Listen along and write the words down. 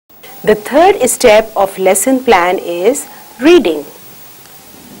The third step of lesson plan is reading.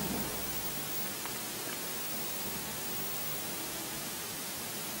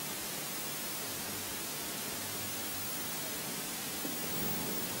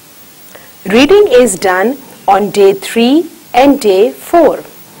 Reading is done on day 3 and day 4.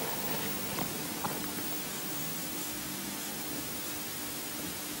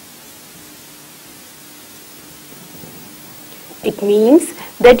 It means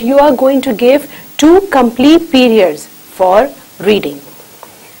that you are going to give 2 complete periods for reading.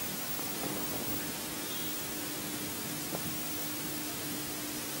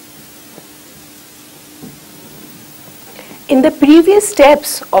 In the previous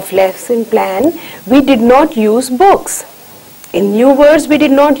steps of lesson plan, we did not use books. In new words, we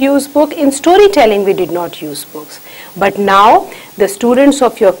did not use book. In storytelling, we did not use books. But now, the students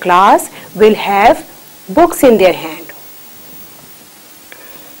of your class will have books in their hand.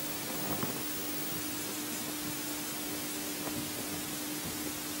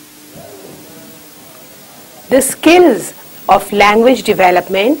 The skills of language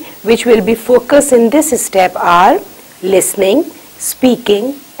development which will be focused in this step are listening,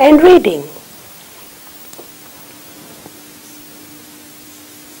 speaking, and reading.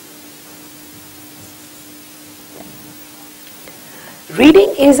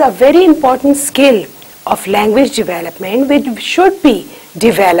 Reading is a very important skill of language development which should be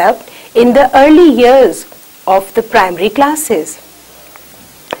developed in the early years of the primary classes.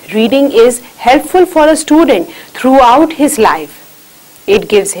 Reading is helpful for a student throughout his life. It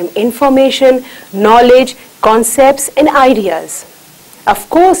gives him information, knowledge, concepts and ideas. Of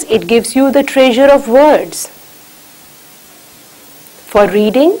course, it gives you the treasure of words. For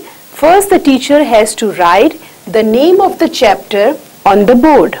reading, first the teacher has to write the name of the chapter on the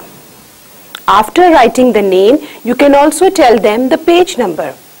board. After writing the name, you can also tell them the page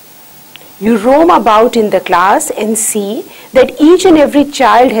number. You roam about in the class and see that each and every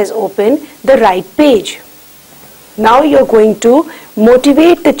child has opened the right page. Now you are going to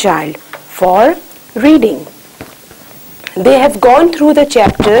motivate the child for reading. They have gone through the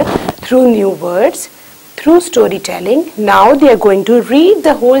chapter through new words, through storytelling. Now they are going to read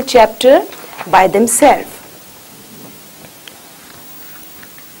the whole chapter by themselves.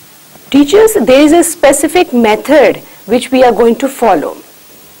 Teachers, there is a specific method which we are going to follow.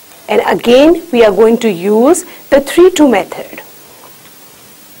 And again, we are going to use the 3-2 method.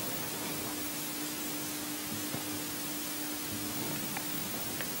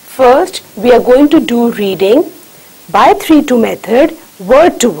 First, we are going to do reading by 3-2 method,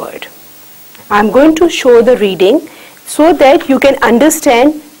 word to word. I am going to show the reading so that you can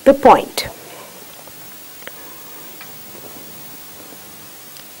understand the point.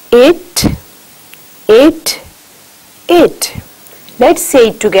 It. Let's say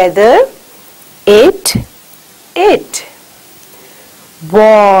it together. It.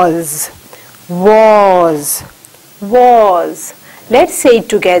 Was. Let's say it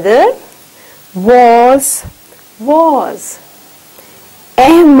together. Was.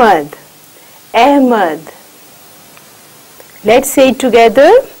 Ahmad. Let's say it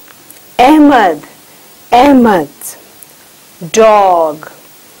together. Ahmad. Dog.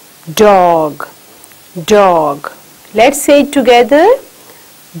 Let's say it together.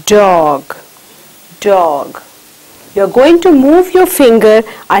 Dog. You're going to move your finger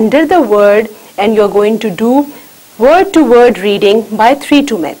under the word and you're going to do word to word reading by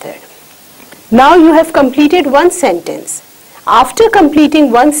 3-2 method. Now you have completed one sentence. After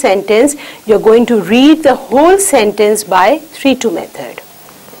completing one sentence, you're going to read the whole sentence by 3-2 method.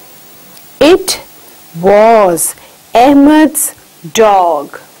 It was Ahmad's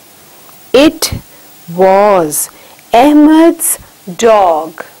dog. It was Ahmad's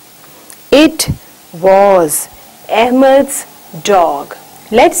dog. It was Ahmad's dog.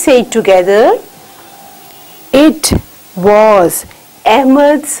 Let's say it together. It was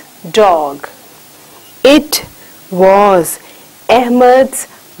Ahmad's dog. It was Ahmad's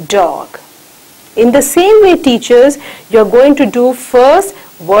dog. In the same way, teachers, you're going to do first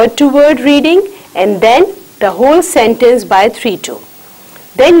word to word reading and then the whole sentence by 3-2.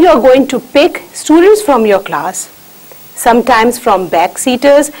 Then you're going to pick students from your class, sometimes from back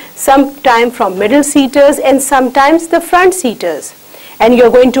seaters, sometimes from middle seaters, and sometimes the front seaters. And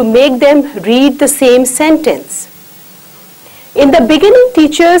you're going to make them read the same sentence. In the beginning,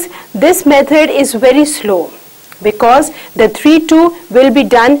 teachers, this method is very slow because the 3-2 will be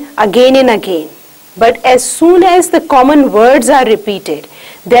done again and again. But as soon as the common words are repeated,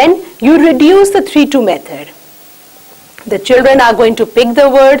 then you reduce the 3-2 method. The children are going to pick the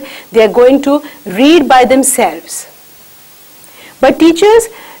word, they are going to read by themselves. But teachers,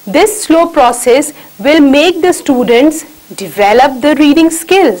 This slow process will make the students develop the reading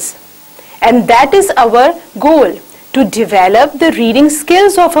skills. And that is our goal, to develop the reading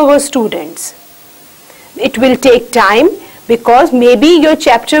skills of our students. It will take time because maybe your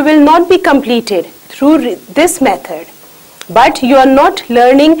chapter will not be completed through this method. But you are not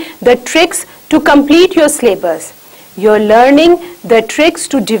learning the tricks to complete your syllabus. You are learning the tricks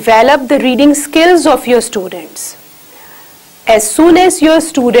to develop the reading skills of your students. As soon as your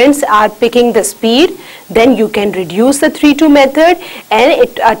students are picking the speed, then you can reduce the 3-2 method, and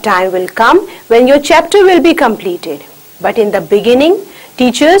a time will come when your chapter will be completed. But in the beginning,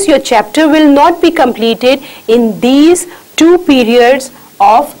 teachers, your chapter will not be completed in these 2 periods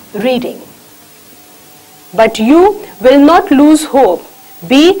of reading. But you will not lose hope.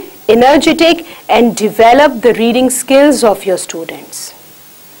 Be energetic and develop the reading skills of your students.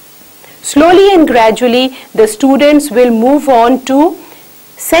 Slowly and gradually, the students will move on to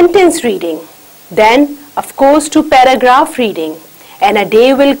sentence reading, then of course to paragraph reading, and a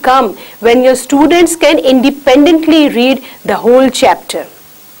day will come when your students can independently read the whole chapter.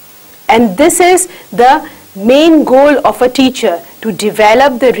 And this is the main goal of a teacher, to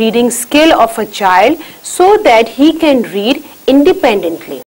develop the reading skill of a child so that he can read independently.